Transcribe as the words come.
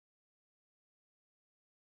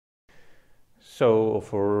So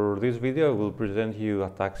for this video I will present you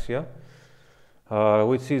Ataxia,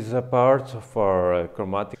 which is a part of our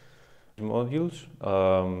chromatic modules,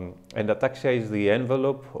 and Ataxia is the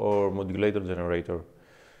envelope or modulator generator.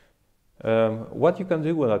 What you can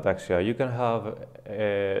do with Ataxia, you can have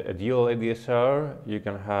a dual ADSR, you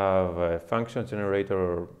can have a function generator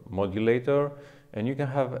or modulator, and you can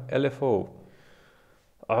have LFO.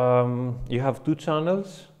 You have two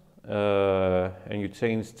channels, and you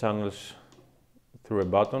change channels through a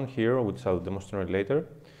button here, which I'll demonstrate later.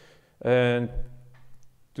 And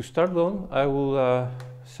to start on, I will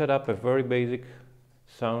set up a very basic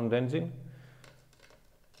sound engine.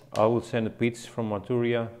 I will send a pitch from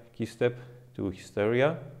Maturia key step to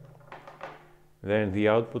Hysteria. Then the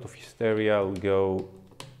output of Hysteria will go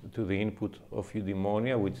to the input of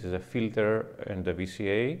Eudaimonia, which is a filter and a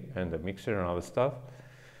VCA and a mixer and other stuff.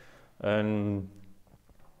 And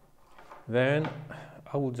then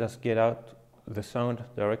I will just get out the sound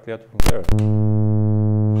directly out from there.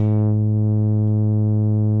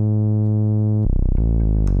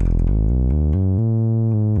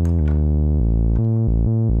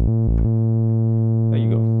 There you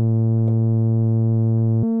go.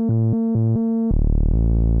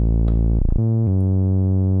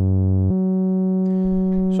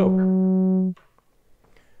 So,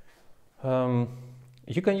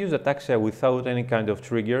 you can use Ataxia without any kind of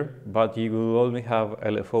trigger, but you will only have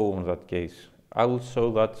LFO in that case. I will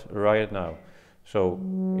show that right now. So,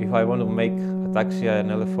 if I want to make Ataxia an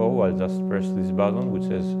LFO, I'll just press this button which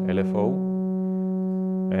says LFO,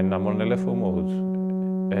 and I'm on LFO mode.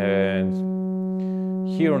 And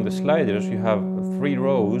here on the sliders you have 3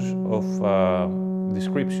 rows of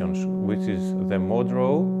descriptions, which is the mod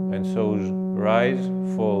row and shows rise,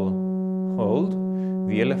 fall, hold,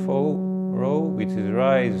 the LFO row, which is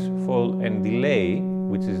rise, fall, and delay,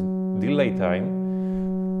 which is delay time.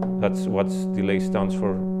 That's what delay stands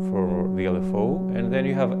for the LFO. And then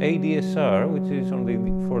you have ADSR, which is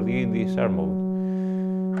for the ADSR mode.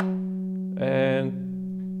 And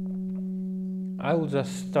I will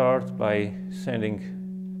just start by sending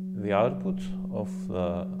the output of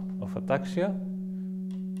Ataxia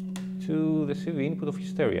to the CV input of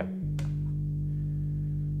Hysteria.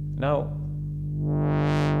 Now,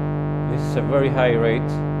 this is a very high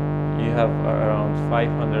rate. You have around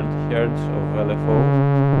 500 Hz of LFO.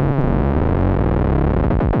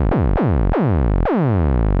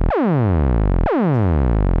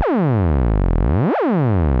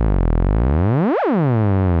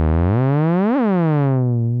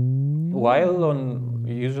 While on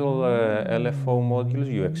usual LFO modules,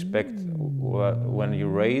 you expect when you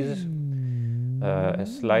raise a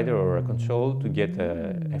slider or a control to get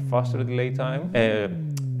a faster delay time,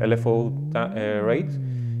 LFO rate.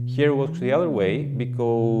 Here works the other way,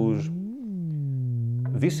 because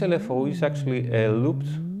this LFO is actually a looped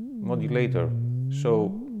modulator.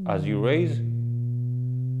 So as you raise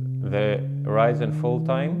the rise and fall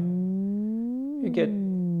time, you get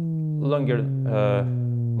longer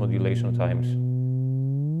modulation times.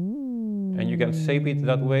 And you can shape it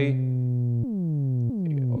that way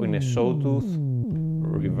in a sawtooth,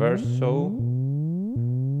 reverse saw,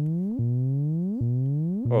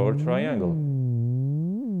 or triangle.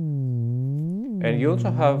 And you also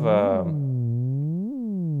have a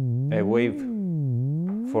wave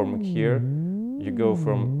form here. You go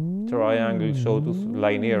from triangle, sawtooth,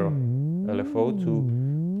 linear LFO to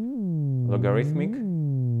logarithmic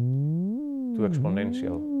to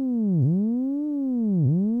exponential.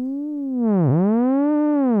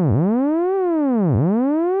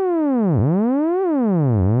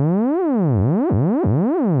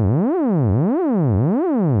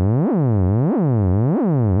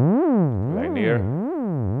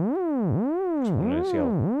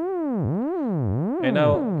 And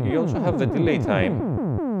now you also have the delay time,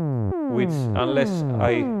 which unless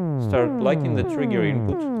I start liking the trigger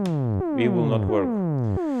input, it will not work.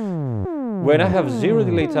 When I have 0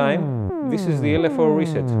 delay time, this is the LFO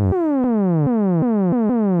reset.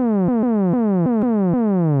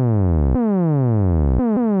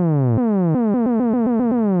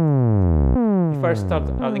 If I start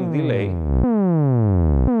adding delay,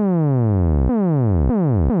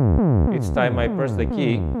 each time I press the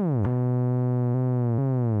key,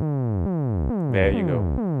 there you go.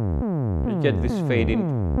 You get this fade in.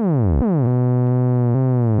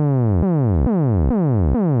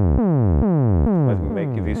 Let me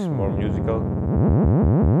make this more musical.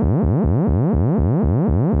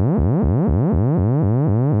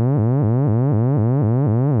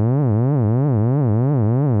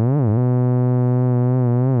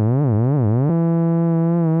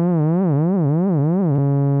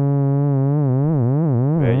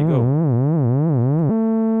 There you go.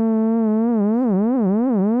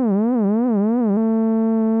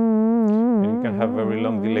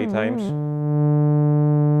 times.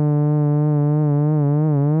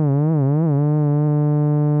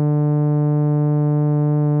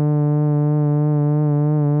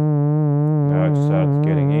 Now it starts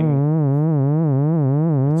getting in,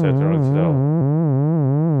 etc., etc.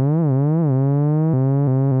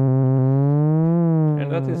 And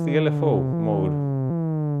that is the LFO mode.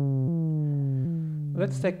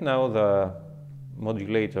 Let's take now the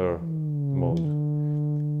modulator mode.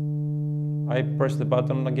 I press the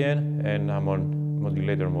button again and I'm on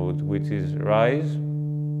modulator mode, which is rise,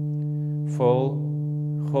 fall,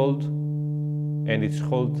 hold, and it's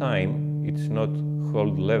hold time. It's not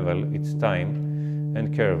hold level, it's time,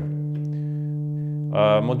 and curve.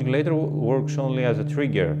 Modulator works only as a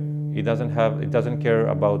trigger. It doesn't care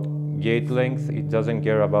about gate length, it doesn't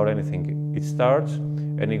care about anything. It starts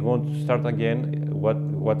and it won't start again,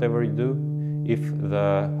 whatever you do, if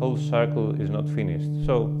the whole cycle is not finished.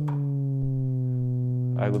 So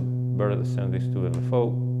I would better send this to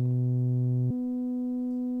LFO.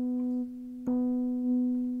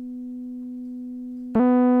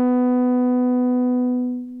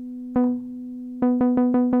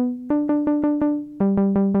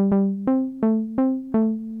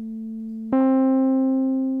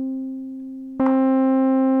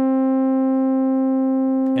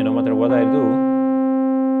 And no matter what I do,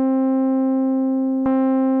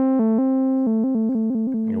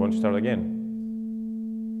 it won't start again.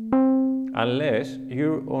 Unless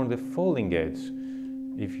you're on the falling edge.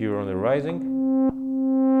 If you're on the rising,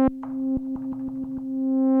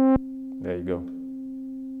 there you go.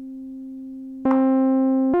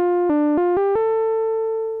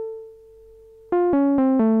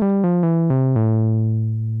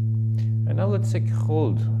 And now let's take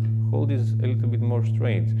hold. Hold is a little bit more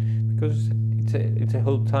strange because it's a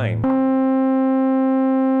hold time.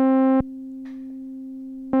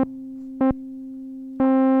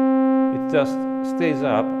 Just stays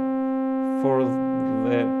up for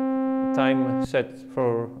the time set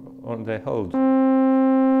on the hold.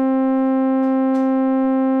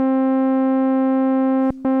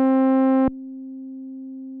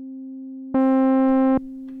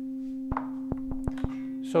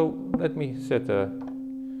 So let me set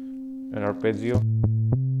an arpeggio.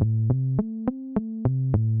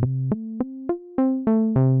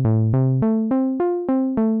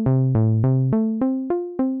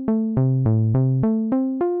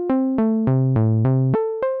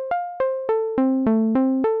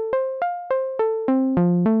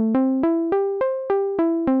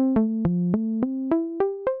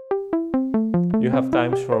 You have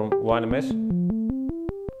times from 1 ms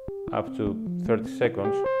up to 30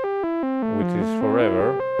 seconds, which is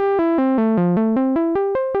forever.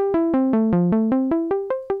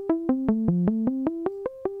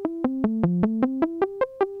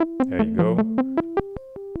 There you go.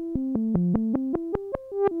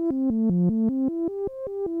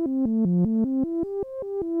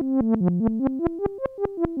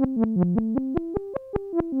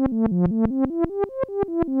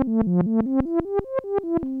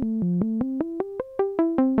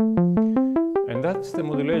 And that's the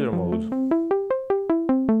modulator mode.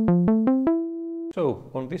 So,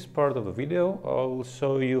 on this part of the video, I will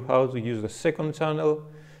show you how to use the second channel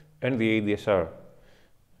and the ADSR.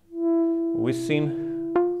 We've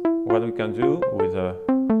seen what we can do with a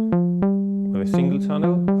single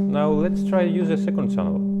channel. Now let's try to use a second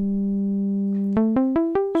channel.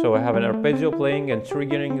 So I have an arpeggio playing and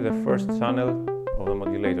triggering the first channel of the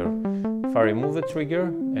modulator. If I remove the trigger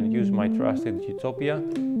and use my trusted Utopia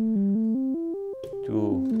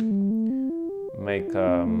to make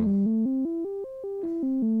a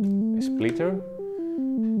splitter,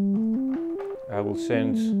 I will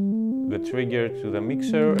send the trigger to the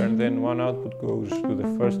mixer, and then one output goes to the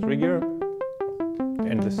first trigger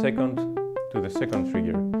and the second to the second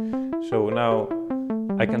trigger. So now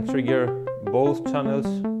I can trigger both channels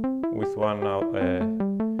with one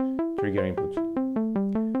trigger input.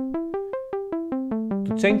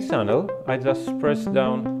 To change channel, I just press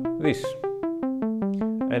down this.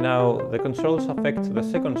 And now the controls affect the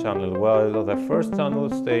second channel, while the first channel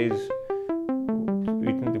stays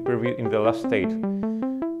in the last state.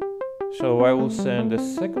 So I will send the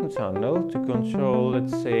second channel to control,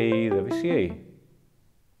 let's say, the VCA.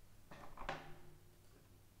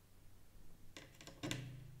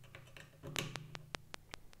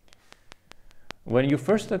 When you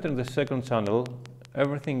first enter the second channel,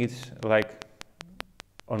 everything is like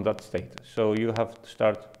on that state. So you have to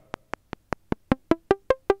start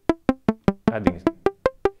adding.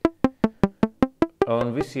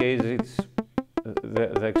 On VCAs, it's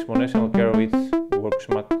the exponential curve works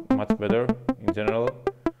much better in general.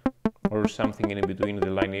 or something in between the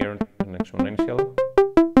linear and exponential.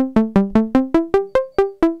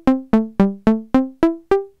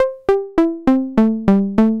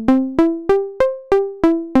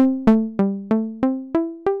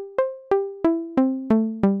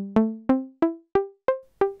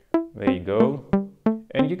 There you go.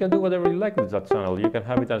 And you can do whatever you like with that channel. You can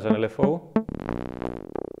have it as an LFO.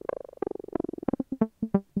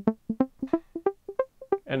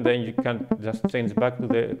 And then you can just change back to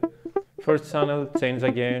the first channel, change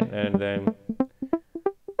again, and then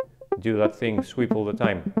do that thing, sweep all the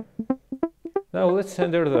time. Now let's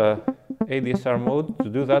enter the ADSR mode. To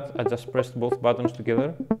do that, I just pressed both buttons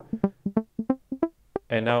together.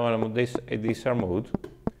 And now I'm on this ADSR mode,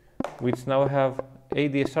 which now have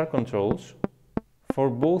ADSR controls for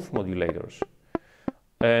both modulators.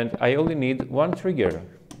 And I only need one trigger,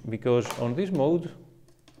 because on this mode,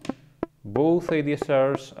 both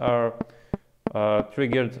ADSRs are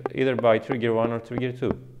triggered either by trigger 1 or trigger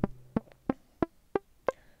 2.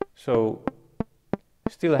 So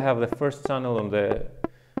still I have the first channel on the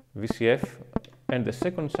VCF and the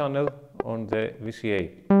second channel on the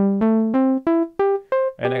VCA.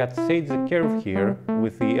 And I got stage the curve here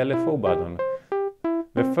with the LFO button.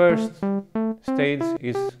 The first stage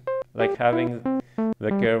is like having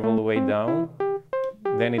the curve all the way down,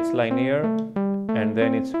 then it's linear, and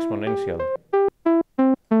then it's exponential.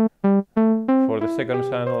 For the second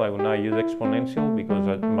channel I will now use exponential because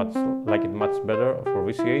I like it much better for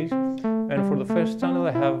VCAs, and for the first channel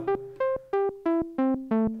I have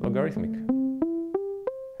logarithmic.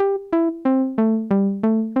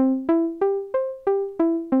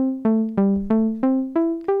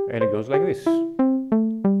 And it goes like this.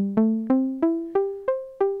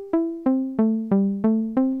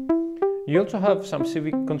 You also have some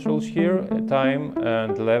CV controls here, time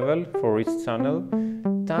and level for each channel.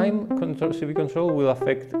 Time control, CV control will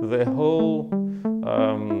affect the whole,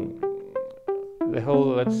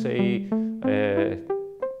 let's say,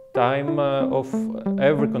 time of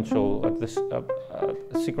every control at this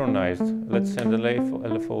synchronized. Let's send the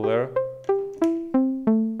LFO there.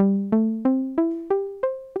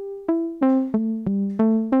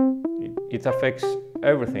 It affects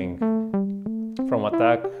everything from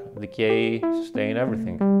attack, decay, sustain,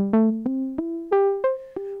 everything.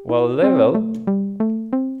 While level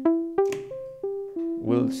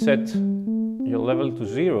will set your level to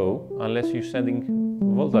 0 unless you're sending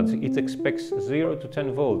voltage. It expects 0 to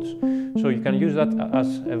 10 volts. So you can use that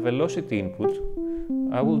as a velocity input.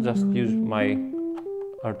 I will just use my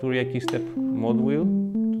Arturia keystep mod wheel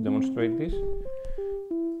to demonstrate this.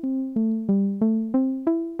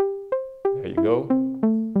 There you go.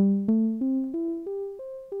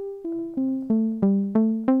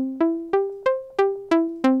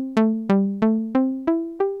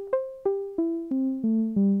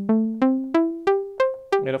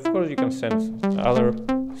 And of course you can send other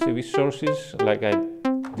CV sources like I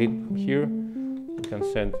did here. You can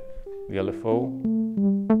send the LFO.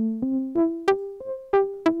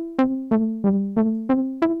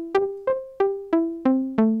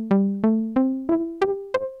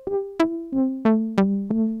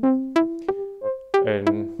 And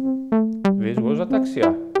this was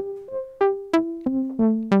Ataxia.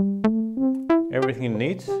 Everything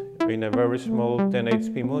needs in a very small 10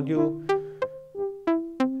 HP module.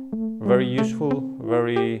 Very useful,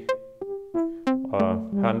 very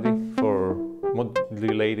handy for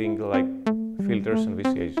modulating like filters and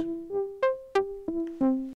VCAs.